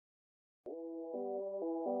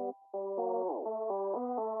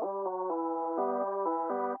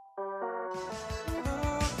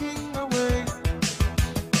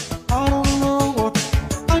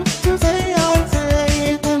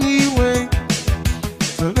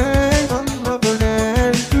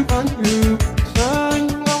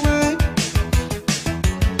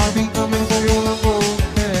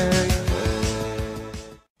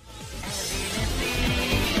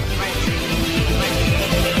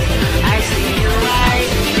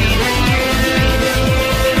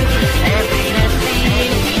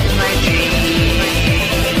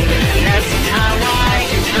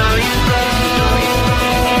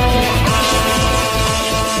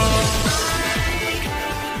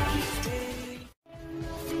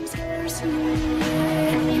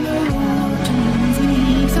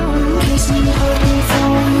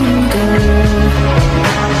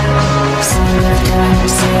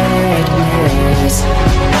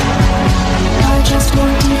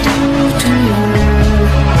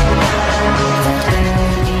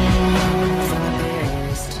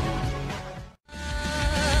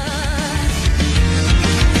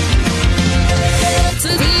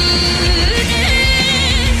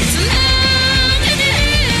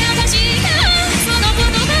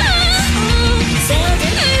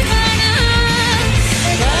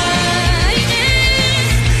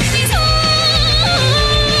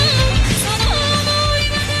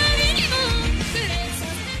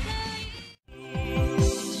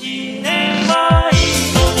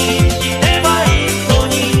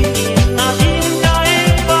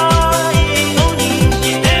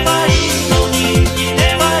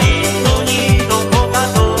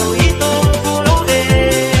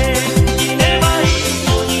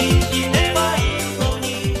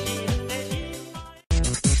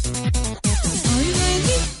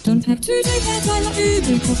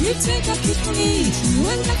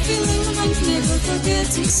で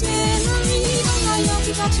人生の彩りが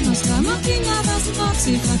気がちました巻きが出すがつ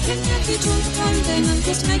いた結局ちょっと足りてなん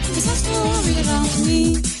てしない It's a story about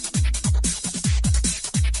me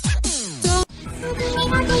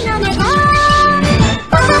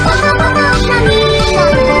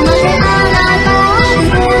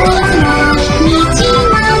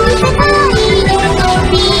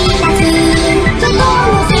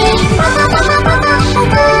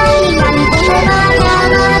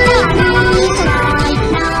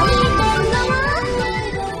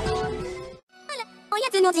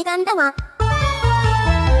時間だわ。悪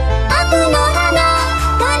の花、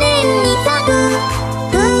可憐に咲く。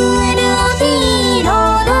クールを彩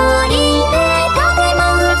りで、とても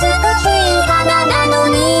美しい花なの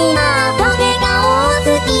に、トゲが多す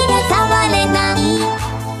ぎて触れない。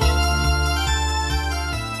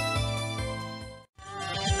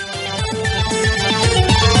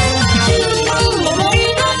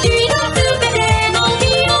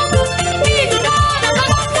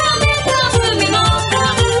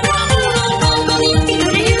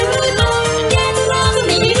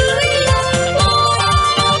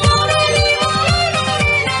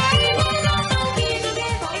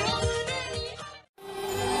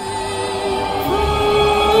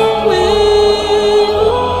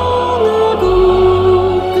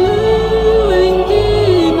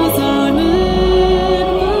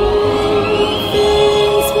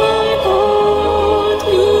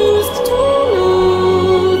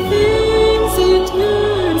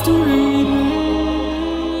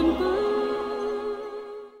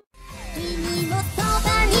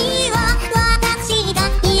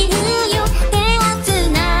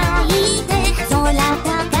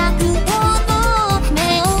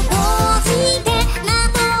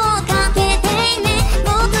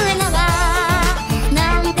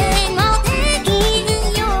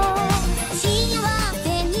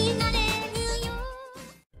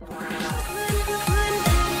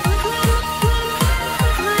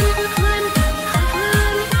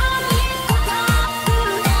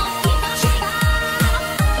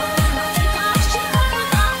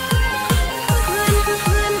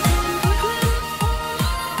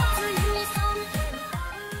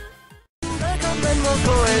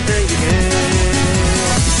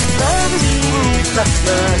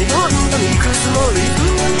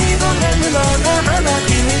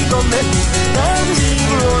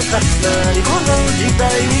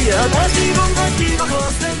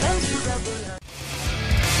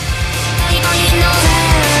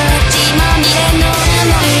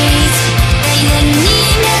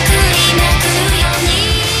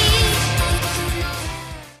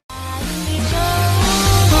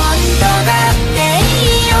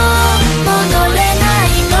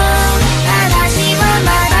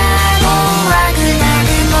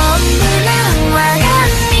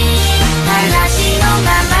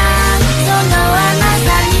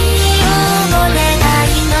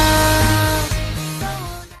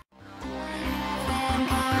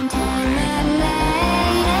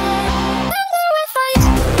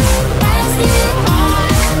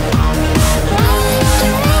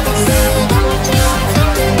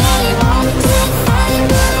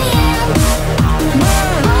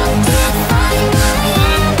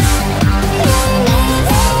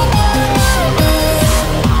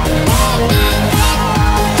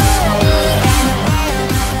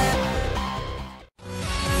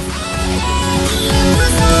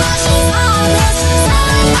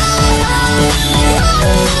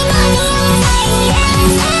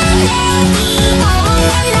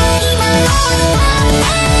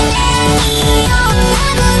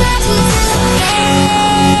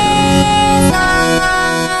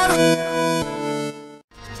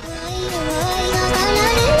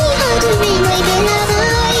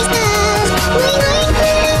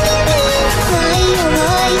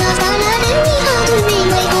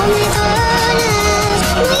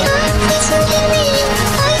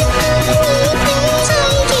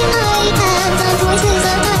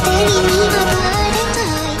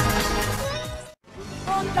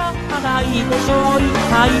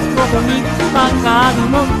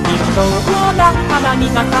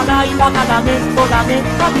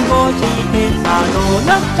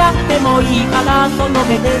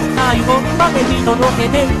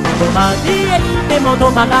止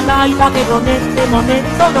まらないだけどね、でもね、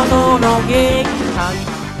そろそろ限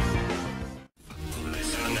界。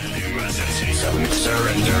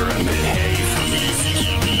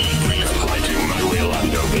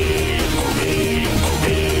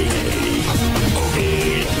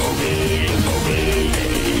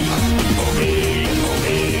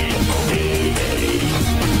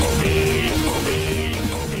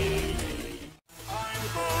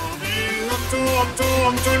と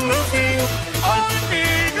to nothing. I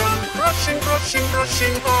feel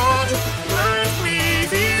crushing hard. Let me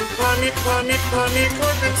feel panic, I've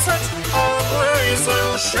been set ablaze.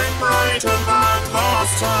 I'll shine brighter than the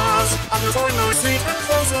stars. And the final seat and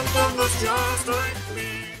thousand thunders just like me.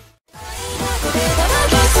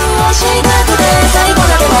 キスをしたくて最後だ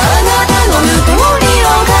けはあなたのぬくもりを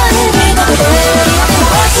感じたくて忘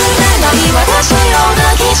れない私を抱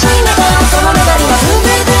きしめたそのメダルは全て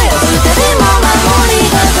を捨てても守り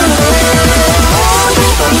たくてもう一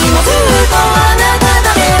人もずっとあなただ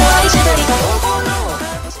けを愛していた心を隠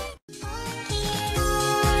し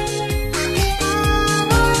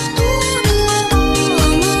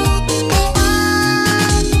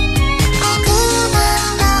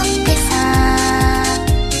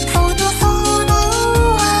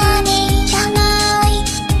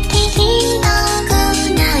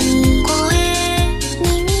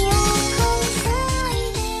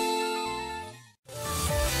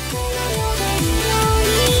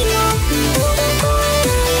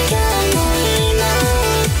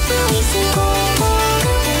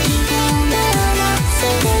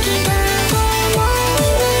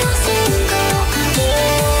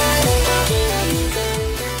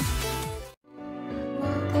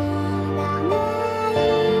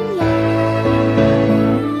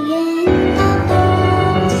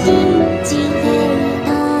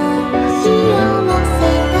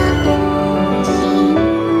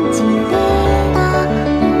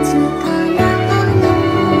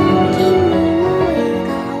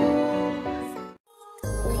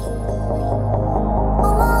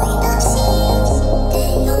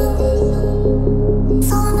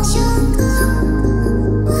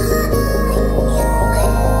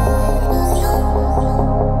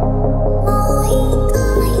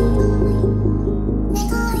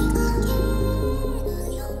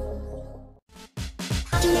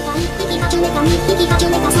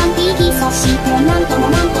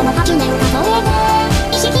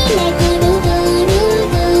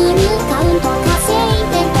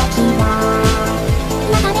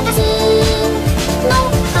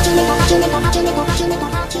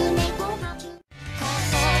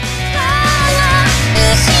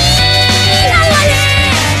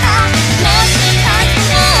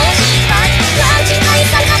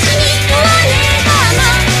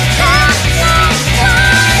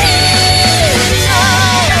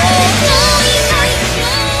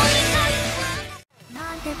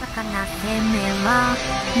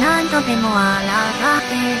何度でも抗っ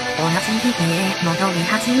て同じ日で戻り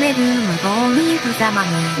始める無謀に無様に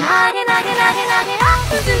投げ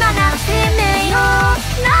渦まな生命を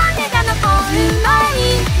涙残る前に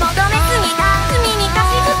求めすぎた罪に貸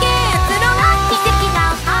し付け移ろが奇跡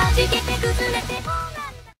が弾けて崩れてこう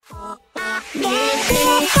なんだ限定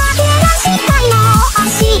かけらしたいの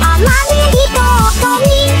足甘ねぎと音に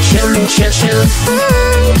シュルシュシュ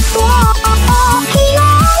昨日の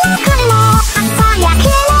彼も朝焼け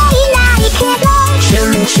ないないけどシュ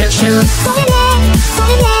ルシュシュそれで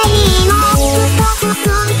いいのずっと注い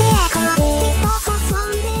でこう注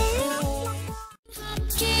いで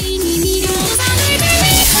君に色をされて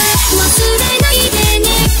忘れないでね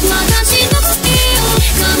私の手を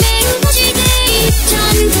画面越しでちゃん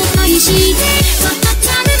と愛してまたチ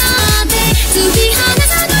ャルだって突き放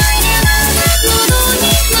さないで喉に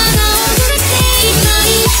まだ溺れていたい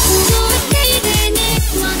覚えていてね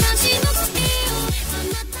私の手をあな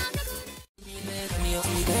たが君を見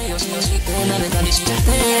てよしよしって慣れたりしちゃって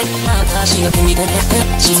私が君で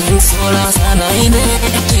自然そらさないで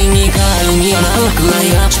君が海をなくらい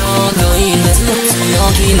がちょうどいいんです強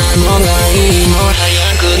気なのがいいの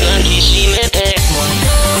早く抱きしめてもう一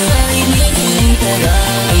回に手が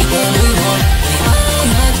いてるの言わ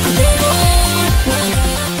なくても分か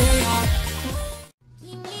ってよ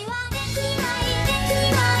君はできな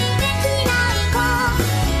い子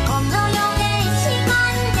この世で一番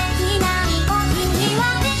できない子君は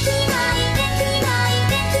できない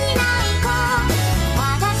子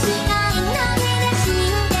私がいるだけで死ん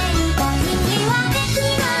でる子君はでき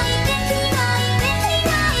ない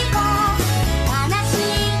子悲しい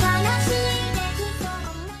できそうない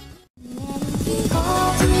飛行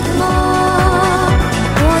機雲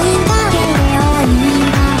追いかけて追い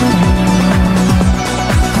かけて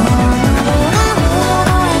この子が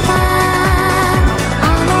覚えたあ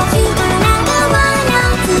の日から変わら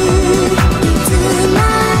ずいつま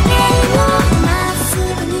でもまっす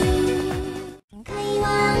ぐに会話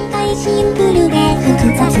案外シンプルで複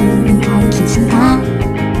雑に回帰した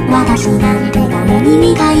私なんて誰に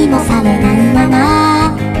理解もされないまま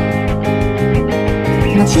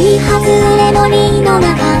持ち外れ森の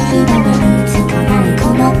中人目につかないこ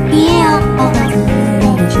の家を訪れ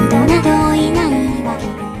る人などいないわけ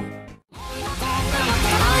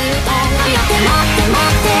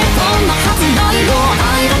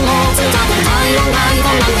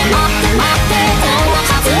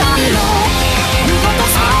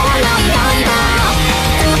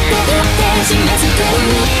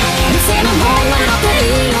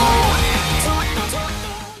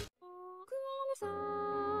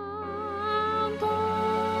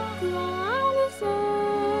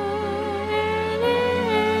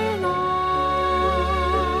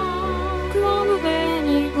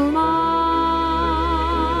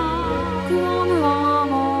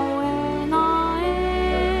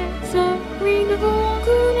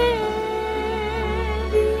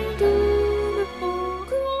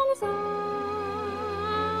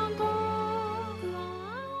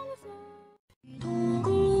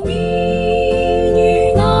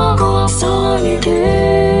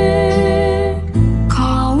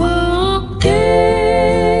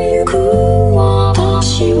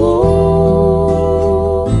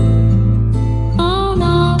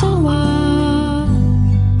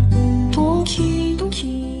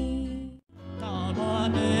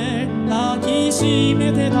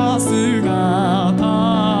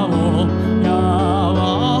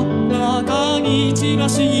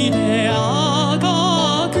して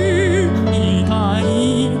赤く痛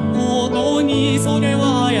いほどにそれ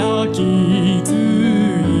は焼き付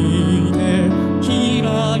いてひ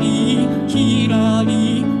らりひら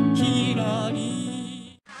りひら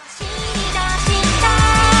り走り出した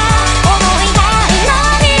思い出の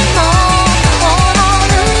でもこの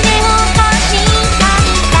胸を貸した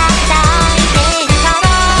り叩いてるか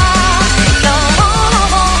ら今日の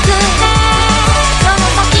僕がその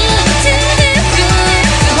先に続く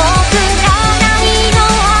僕らないの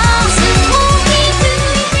は明日を気づ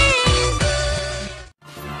いてゆく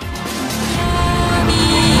闇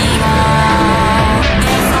は優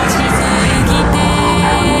しすぎて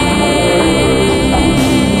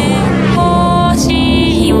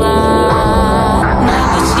星は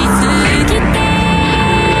眩しすぎて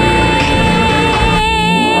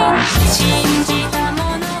信じたも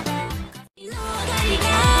のばかりの光が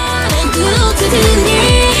僕を包んで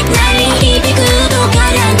鳴り響くと体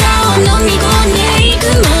を飲み込んでいく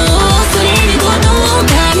もう恐れることを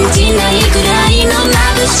感じないくらいの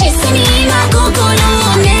眩しさに今心を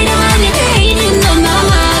狙われているの回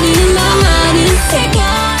る回る世界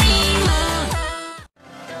は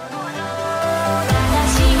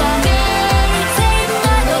私は全然な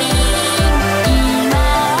のに今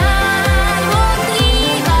僕に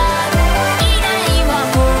はいないわ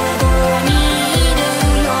ここにいる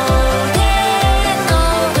よ天の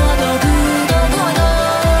届くところ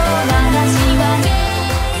私は全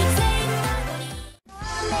然なのに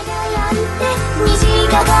雨が止んで虹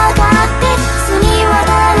がかかって澄み渡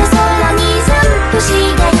る空にジャンプし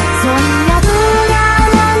てそんなくだ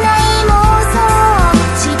らない妄想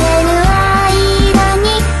してる間に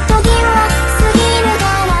時は過ぎるか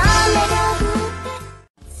ら雨が降って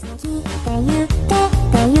好きって言ってっ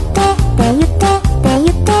て言ってって言ってって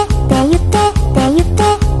言ってって言ってって言って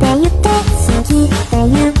って言って好きって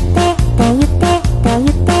言ってって言ってって言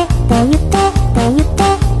ってって言ってって言って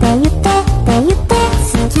って言ってって言って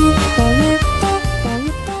好きって言ってって言っ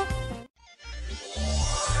て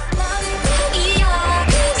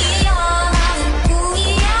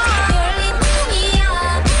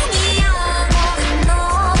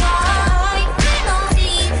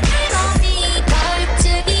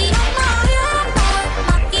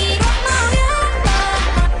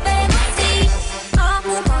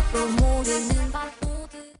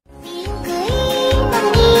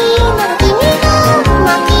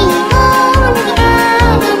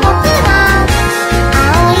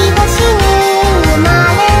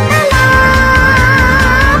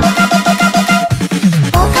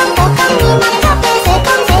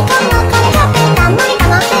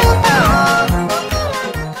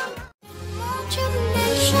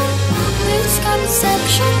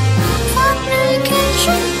Misconception,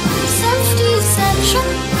 fabrication, self-deception,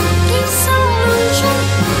 dissolution,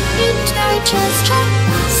 indigestion,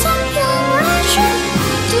 saturation,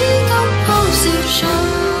 decomposition.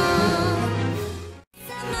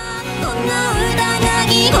 こんな歌が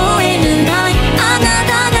聞こえるんだいあな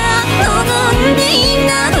たが望んでい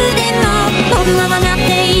なくても僕は笑って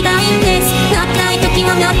いたいんです泣きたい時は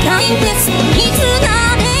泣きたいんですいつだ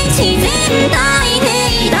って自然体で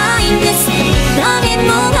いたいんです誰も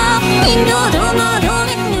がみんなどもどれ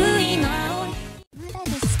ぬいな無駄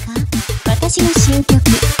ですか私の新曲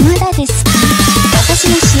無駄ですか私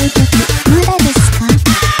の新曲無駄ですか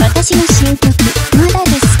私の新曲無駄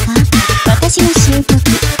ですか私の新曲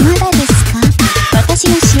無駄ですか私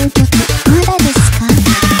の新曲無駄ですか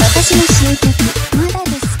私の新曲無駄で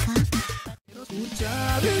すか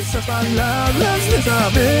Escuchar esas palabras de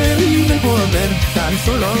saber y de poder tan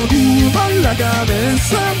solo ocupan la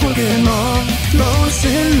cabeza porque no lo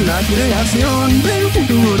sé la creación del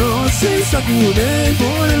futuro se sacude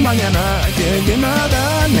por el mañana que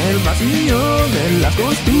quemada en el vacío de las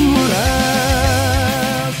costuras.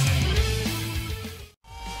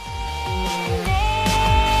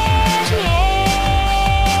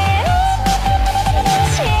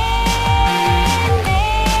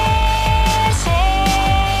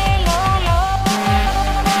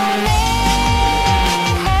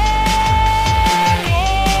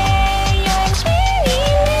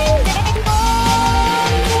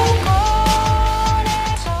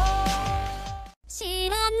 She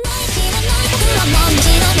don't know, she don't know, she don't know,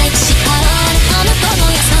 she don't know, she don't know,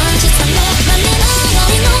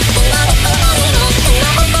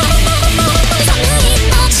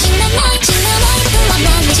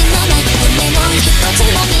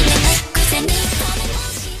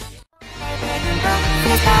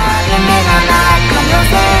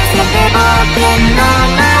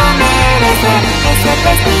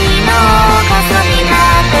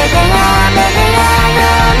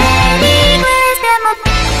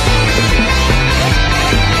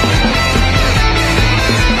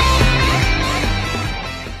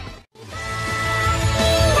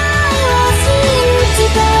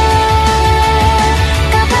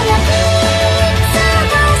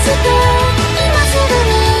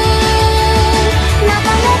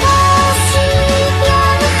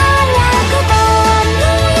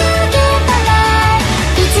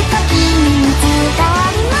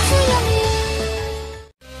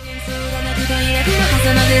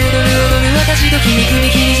 ときに踏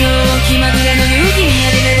切上気まぐれの勇気に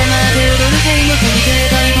やり目玉で踊る兵の組手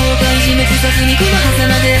大崩壊死滅さずにこの狭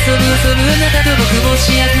間で遊ぶ遊ぶあなたと僕も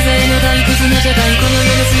主役勢の大屈な社会この世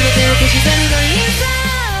の全てを消し去るがいいさ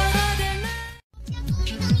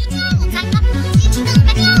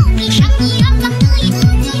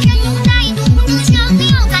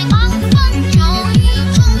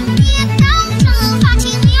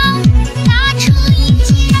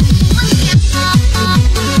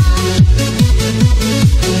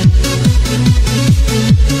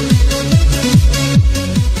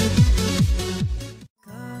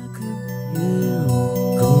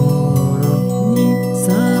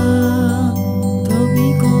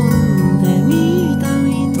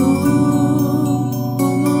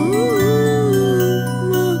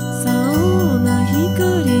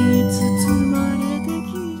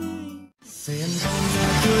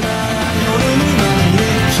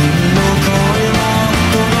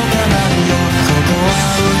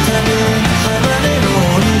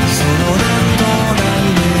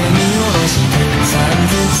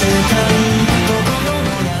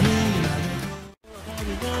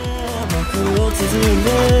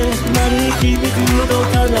響く音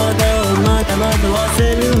体をまた惑わ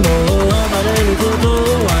せるもう暴れることを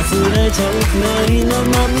忘れちゃうくらいの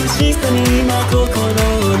眩しさに今心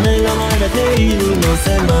を狙われているの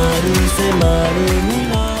迫る未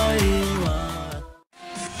来は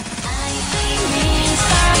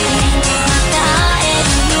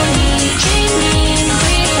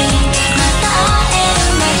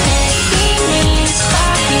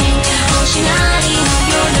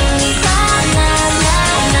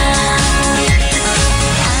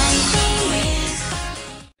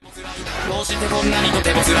どうしてこんなにと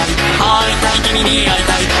ても辛い会いたい君に会い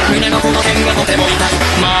たい胸のこの辺がとても痛い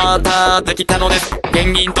またできたのです原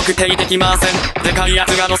因特定できませんでかいや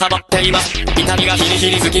つがのさばっています痛みがヒリヒ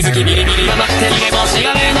リズキズキビリビリが待っていれば知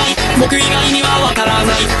られない僕以外にはわから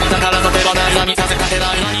ないだから例えばない何させかけ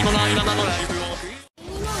ない何もないままのライフを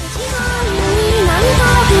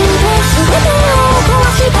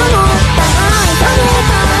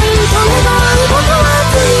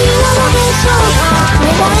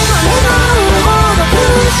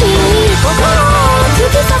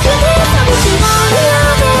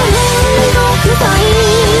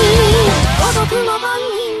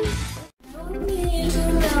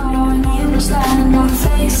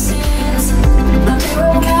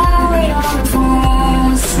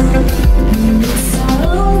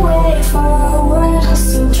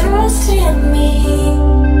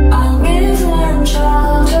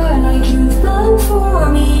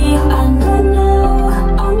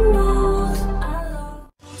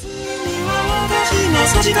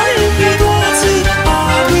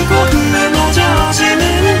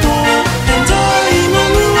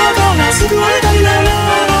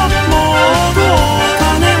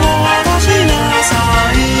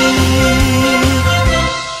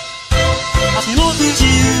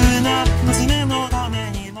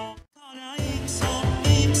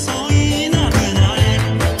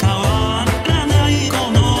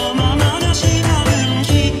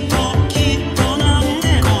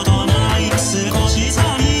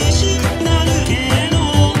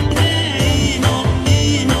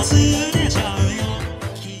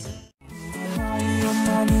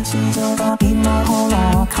今ほ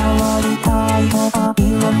ら変わりたいとか色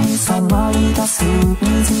に騒ぎ出す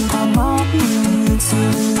水たまりする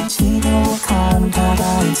治療感た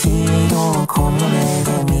だ一度この目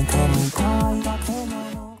で見てみたいだけ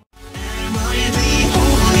なの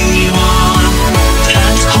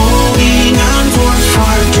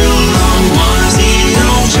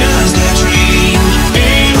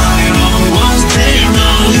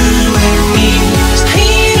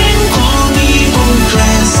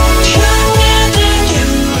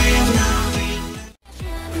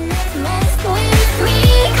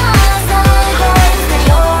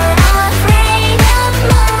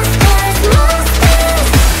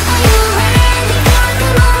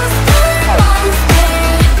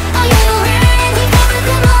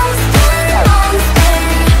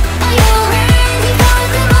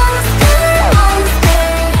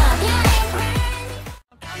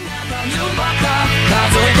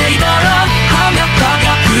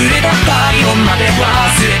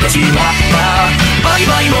しまったバイ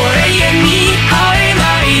バイも永遠に会え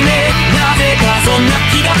ないねなぜかそんな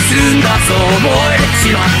気がするんだそう思えて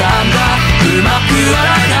しまったんだうまく笑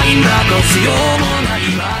えないんだどうしようもな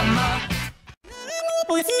いまま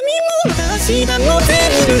おやすみも私だの全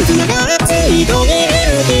部繋がらずに途切れ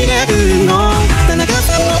る気がするの田中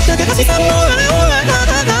さんも高橋さんもあらおら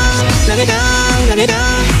だ誰か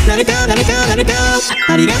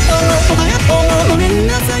ありがとうのおはやとうのごめん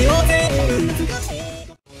なさいを全部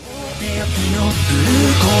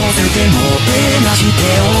せてもてなして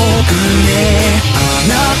おくれ。あ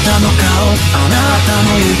なたの顔、あなた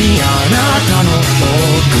の指、あなたのお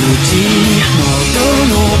口、喉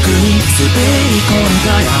の奥に滑り込んだ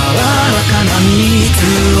柔らかな蜜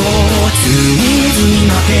を隅々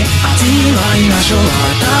まで味わいましょう。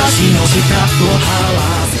私の舌を這わ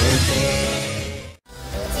せ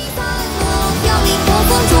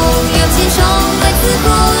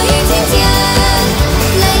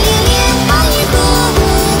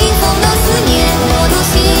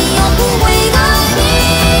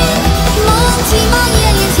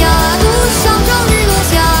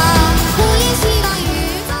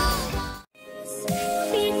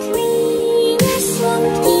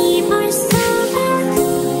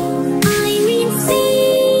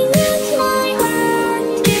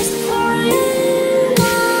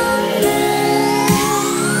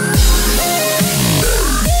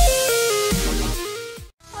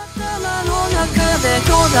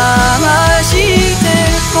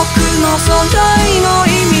僕の存在の意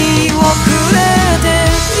味をくれて、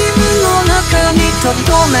自分の中に閉じ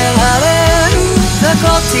込められるザコ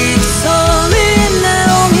ティソリネ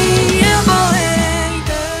を見えばえて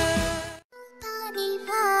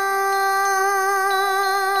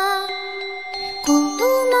子供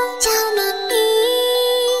じゃない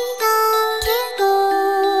だけど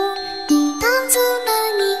いたずら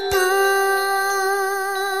にた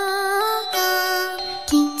が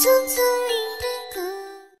傷ついてく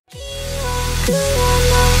記憶を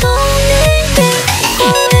求めてこ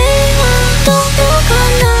れは届か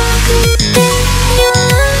なくてやっ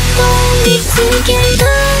と見つけた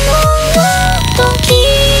のは時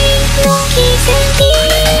の奇跡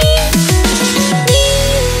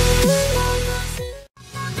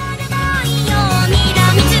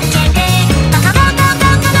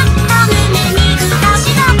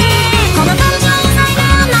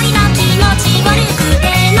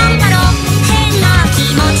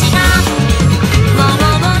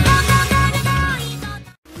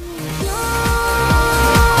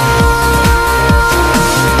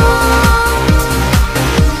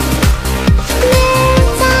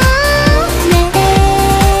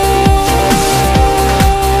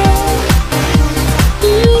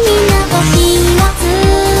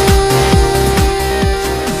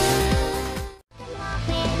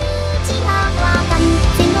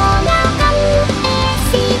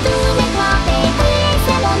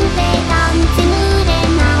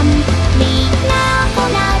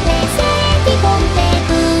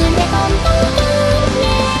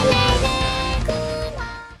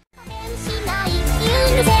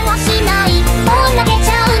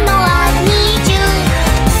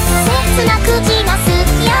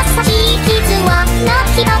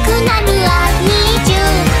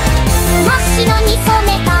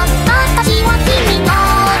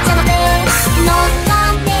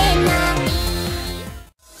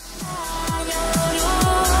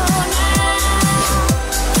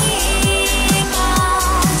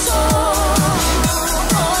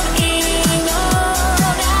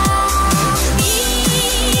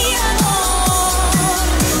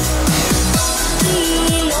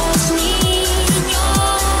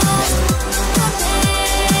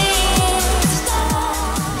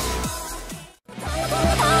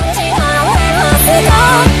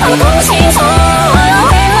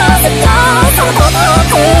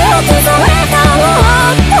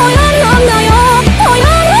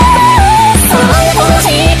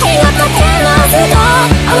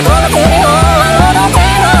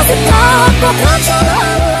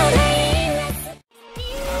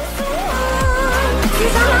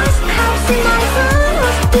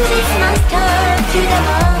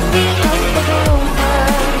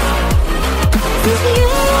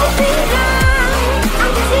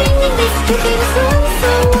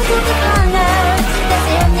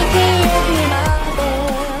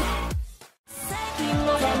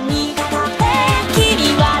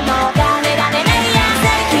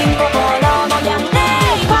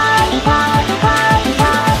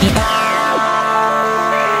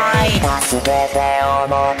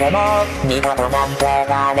味方なんて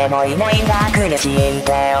誰もいないんだ苦しいっ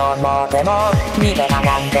て思っても味方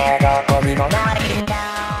なんてどこにもないんだ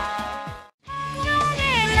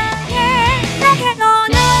だけど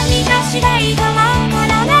何か次第かわか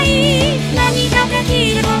らない何がで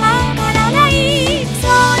きるかわからないそ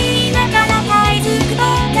う言いながら這いつくの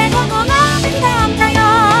ってここができたんだよ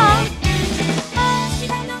明日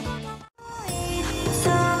のこと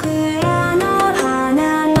桜の花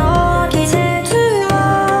の季節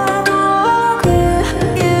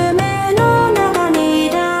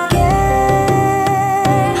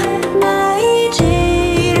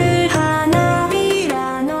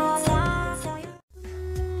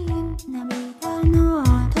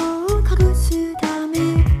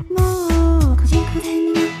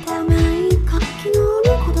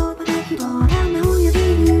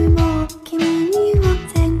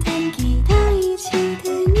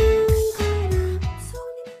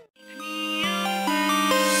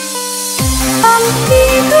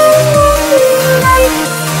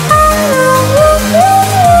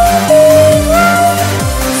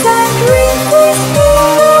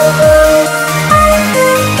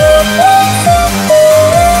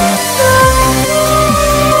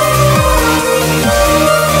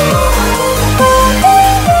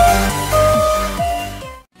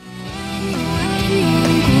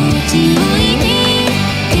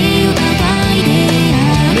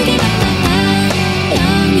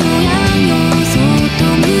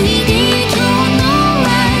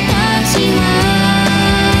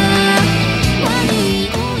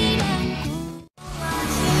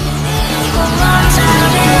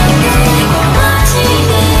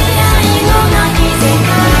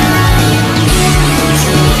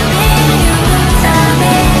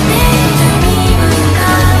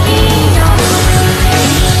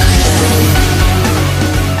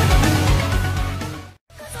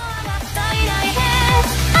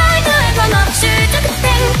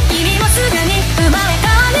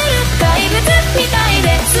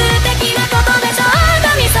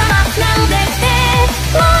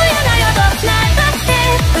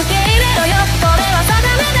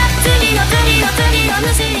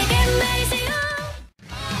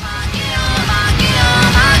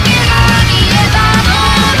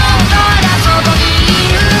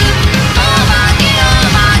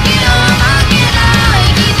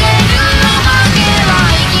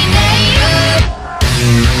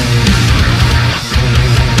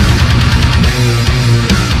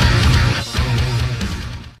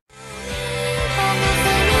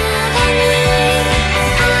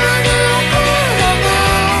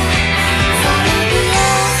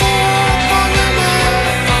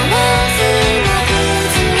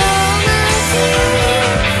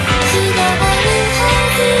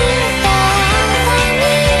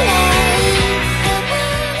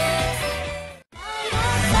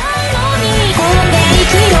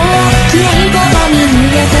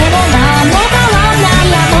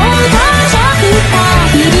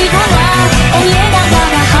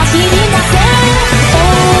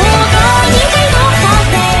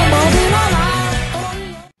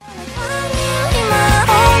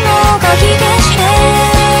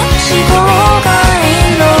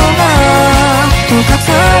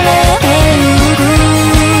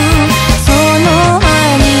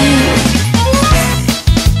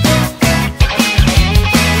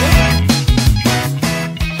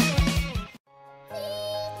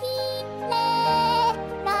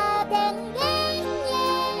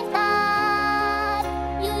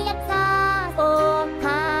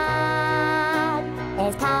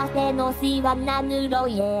私は名ぬろ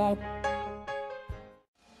へ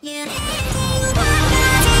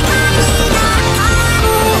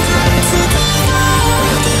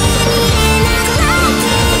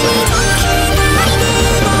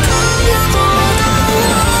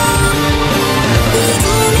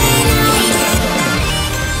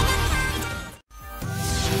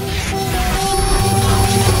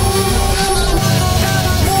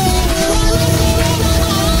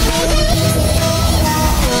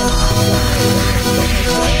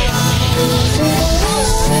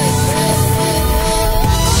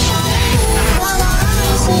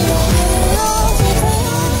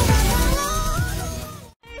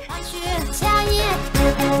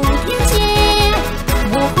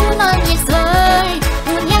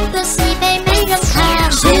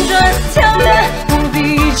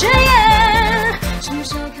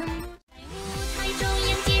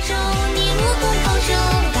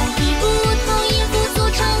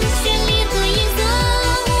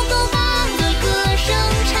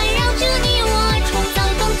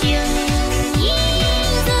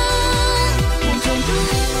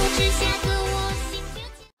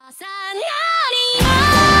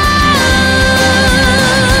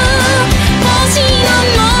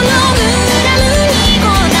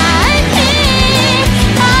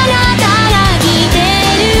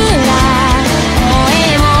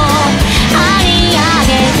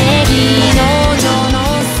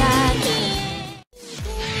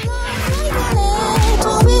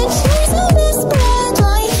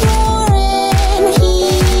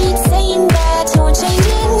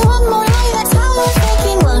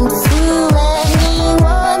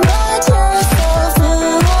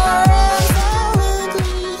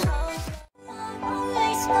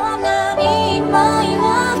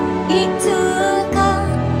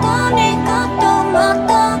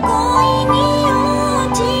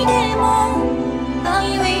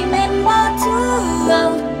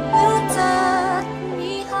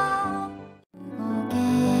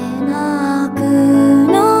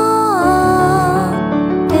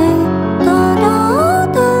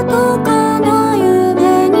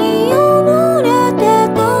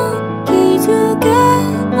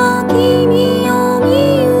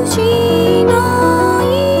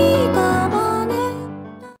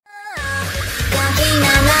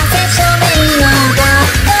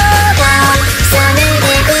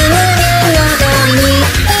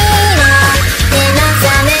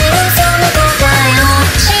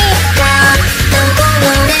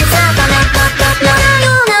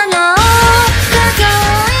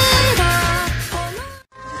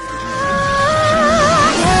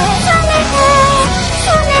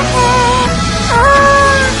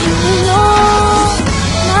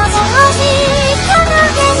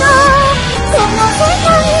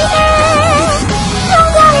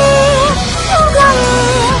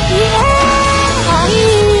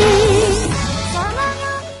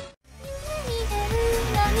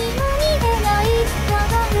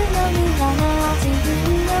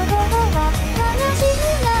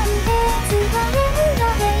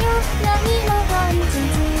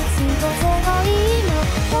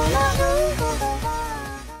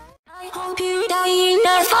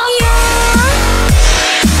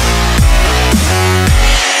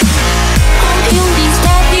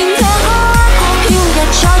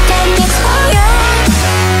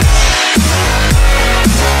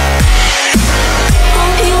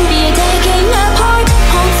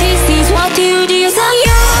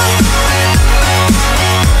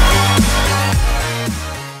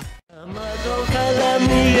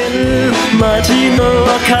街の明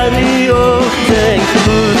かりを全部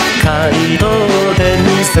街道で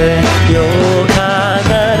見せようか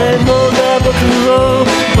誰もが僕を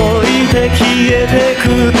置いて消えてく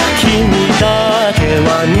君だけは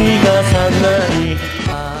逃がさない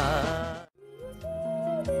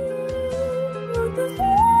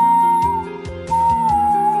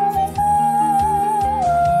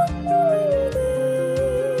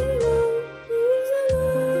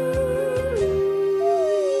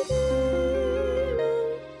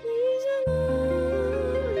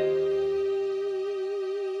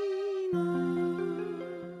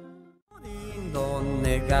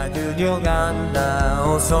Ganda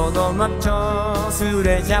osono macho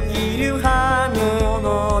sureja piru hanyo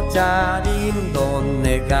no jarin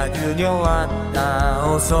donne ga junyo atta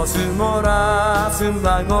oso sumora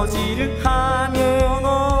sumba gojiru hanyo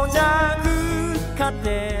no jaku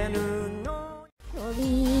kateru no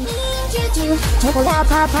chocolate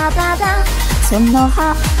papa papa sono ha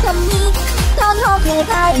kami tono ke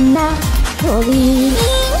kaina Holy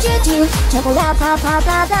chocolate papa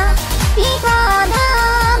papa Ipana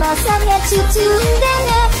masanya cucu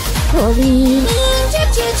dene コリンチ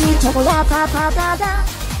ュチュチュチョコラパパパパ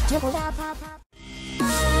チョコラパパ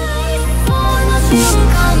その瞬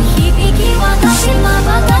間響き渡し瞬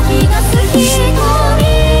きが過ぎ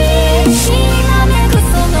ひらめくそ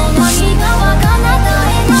の涙は彼方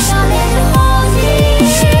へ流れる星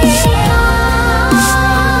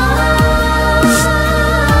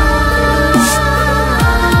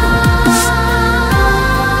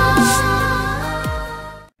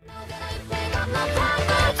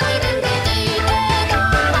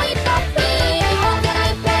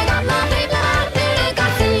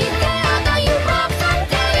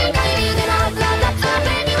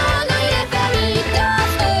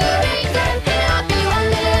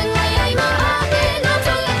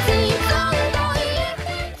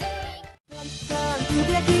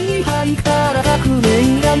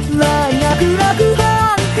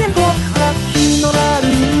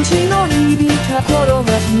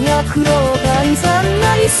黒第三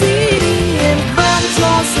内水輪番挑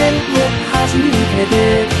戦を始めて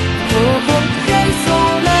後本並走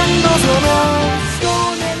年度その少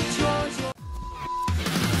年長女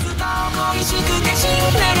スター恋しくてシン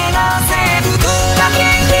デレラ制服だけ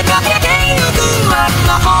でかけてゆくは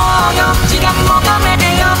魔法よ時間求めて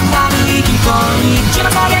よ悪い人に散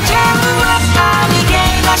らされちゃうわ兄貴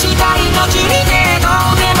がしたいの中に程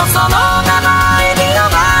度でもその名前で呼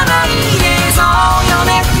ばないでそうよ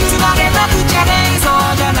ねつなげなくちゃねそ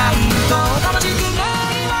うじゃないと楽しくな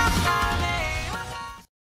いわ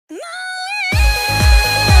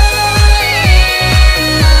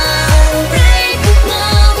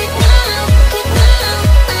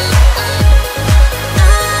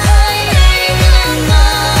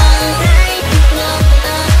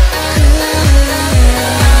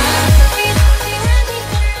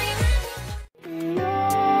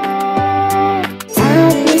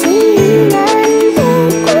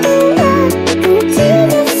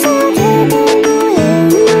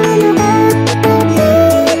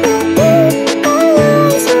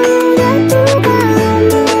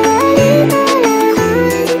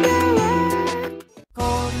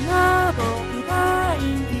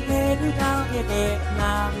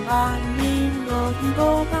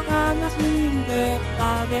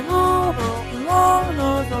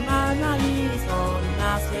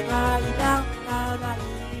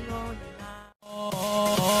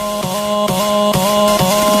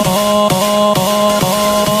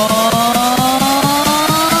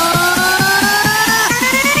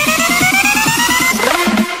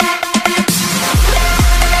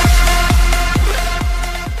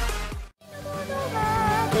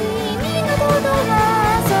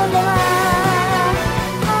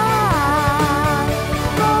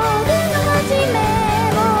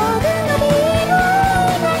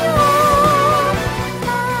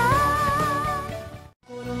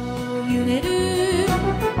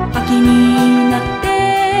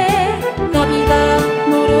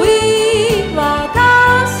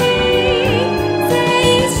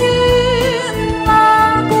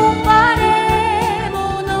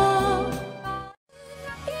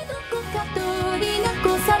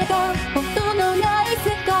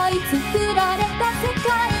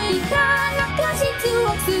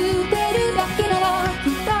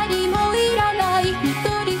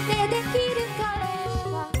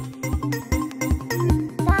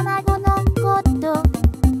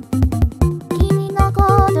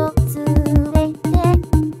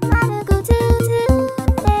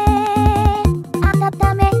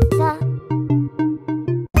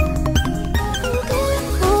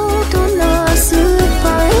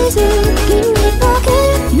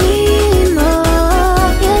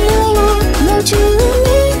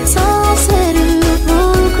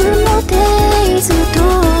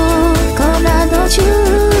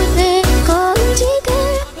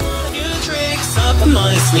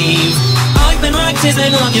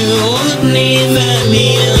Practicing on you wouldn't even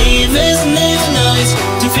believe isn't it nice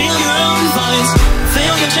to feel your own voice,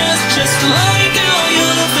 feel your chest just like how you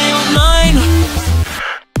feel mine.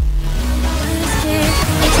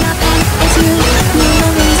 It's nothing, it's you, you're the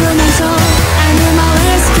reason my soul. I need my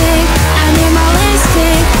escape, I need my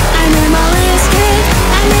escape, I need my escape,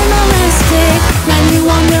 I need my escape. When you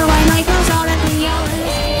wonder why my girls are at the hour.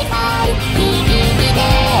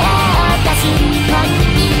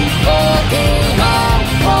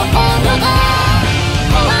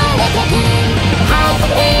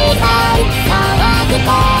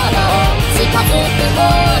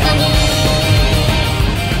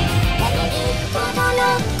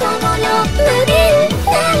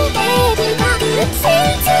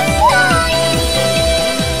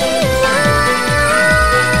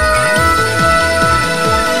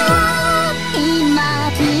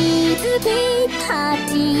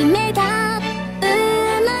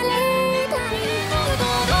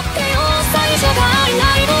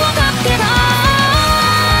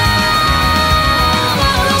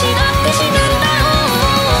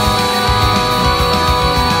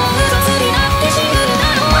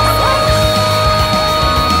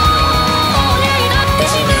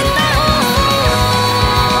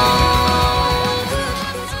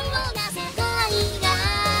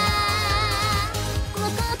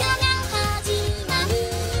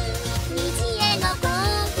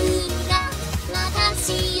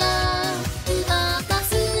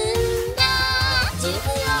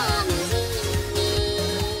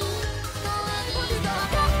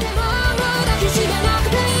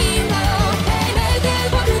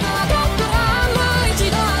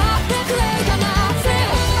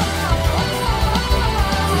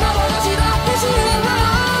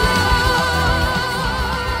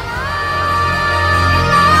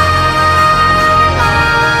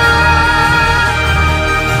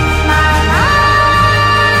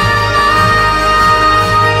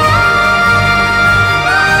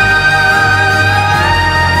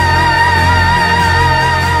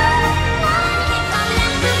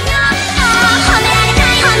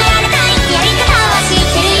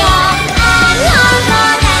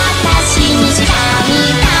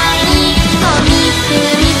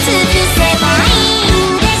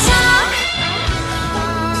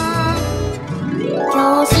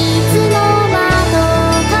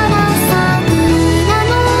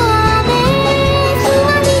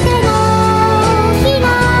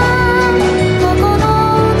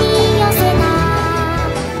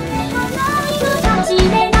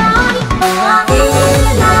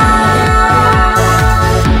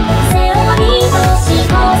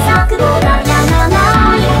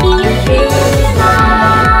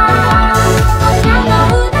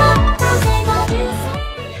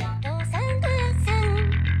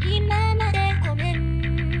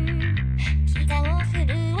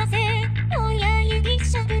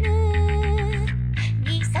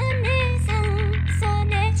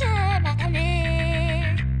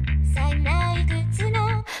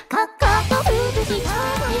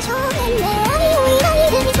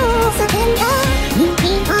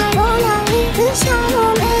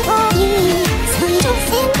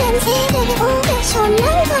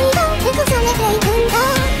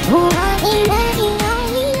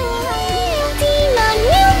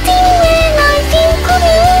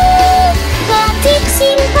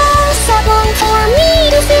 don't tell me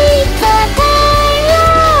to say that I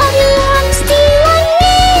love you. I'm still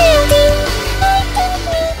waiting.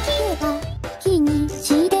 気に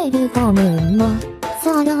してるごめんもそ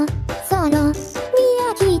ろそろ見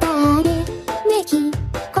飽きたでメキ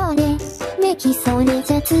これメキそれ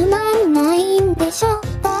じゃつまんないんでしょ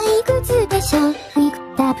退屈でしょフィク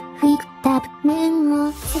タブ面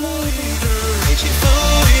をつれる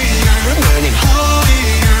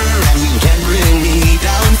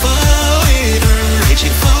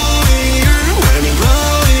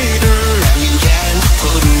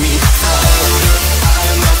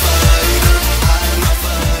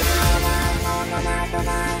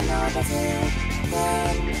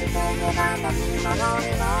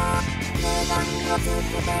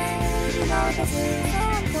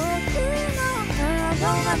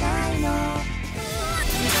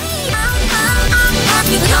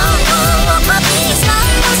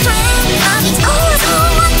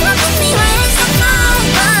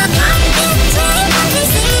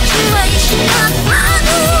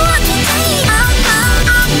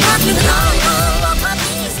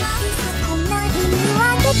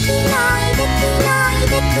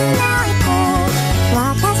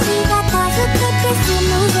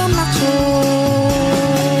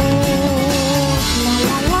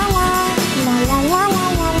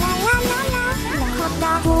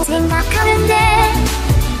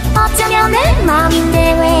어쩌면은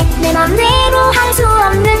마음인데 왜 내 맘대로 할 수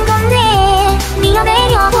없는 건데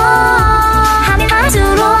밀어내려고 하면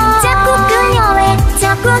할수록 자꾸 끌려 왜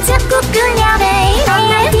자꾸 끌려 babe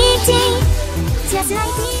날 뒤지 just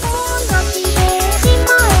like the old lucky baby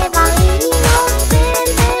forever you know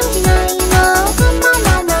뱀뱀지 나이 너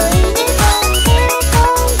그만한 너희들 해본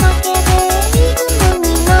적게 돼 이금은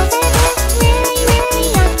이 너세 돼 매일매일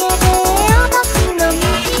약게 돼 어떻게 너무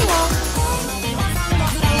싫어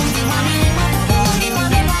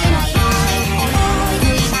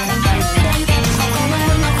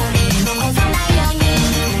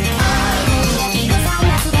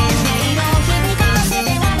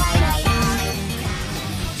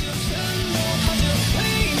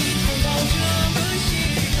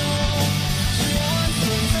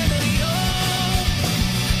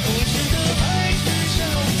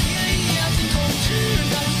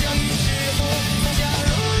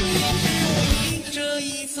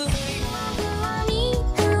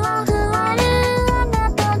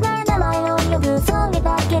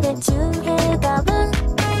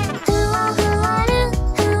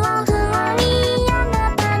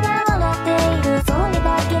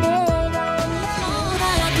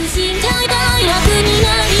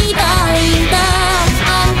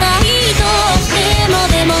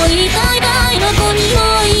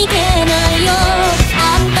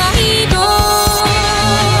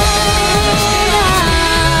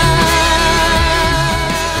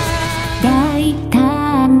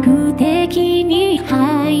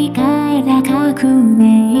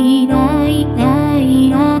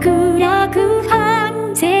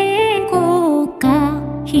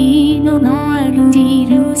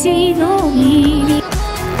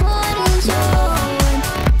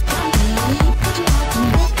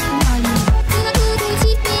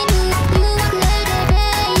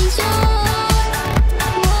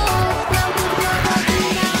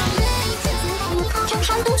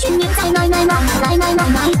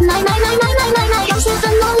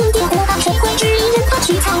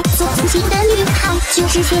就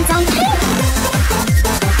是现在。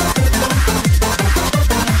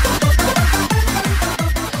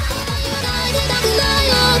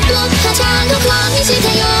ちゃんと不安にして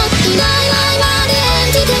よいないまで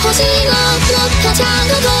演じてほしいのもっとちゃん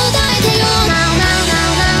と答えてよななな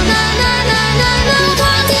ななななな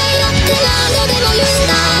勝手になって何度でも言うん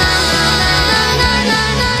だ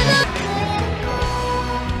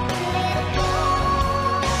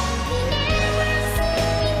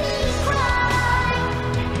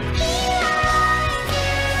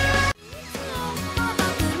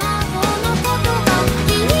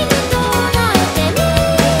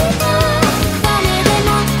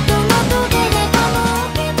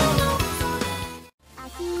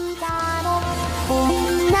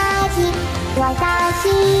私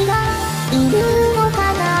がいるの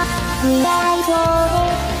かな未来そ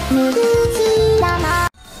うで無口だ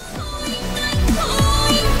な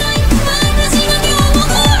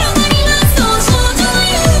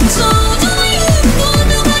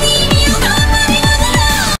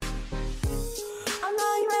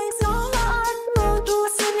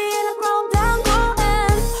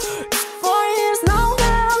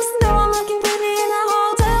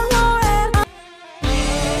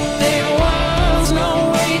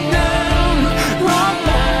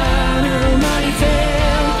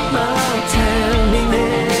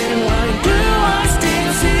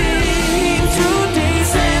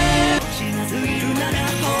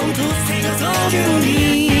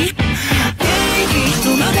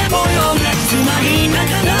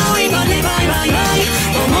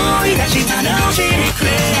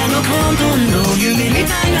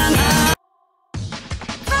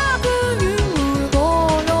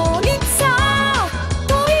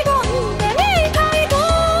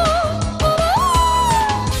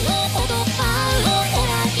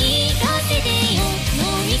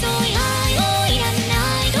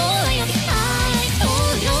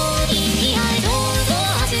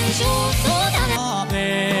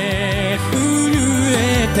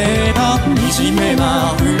せた惨め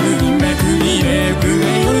な運命繰りめく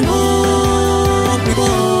夜の向こ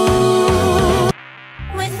う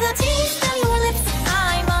With the taste of your lips,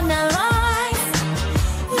 I'm on the rise.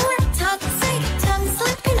 Your toxic tongue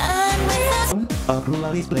slipping unreal. A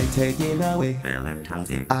bloody blade taken away.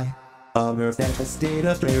 I observe that a state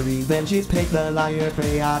of stray revenge is paid the liar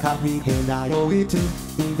prey. I comprehend, I owe it too,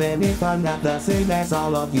 even if I'm not the same as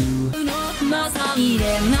all of you. まさ入れ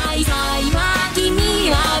ない際は君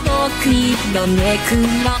は僕にどんでく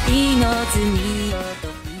らいの罪を解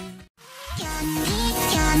く Candy,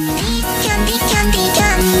 candy, candy, candy,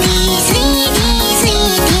 candy, sweetie,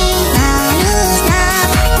 sweetie, Maru stop,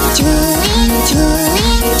 chewing,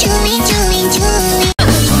 chewing, chewing, chewing, chewing.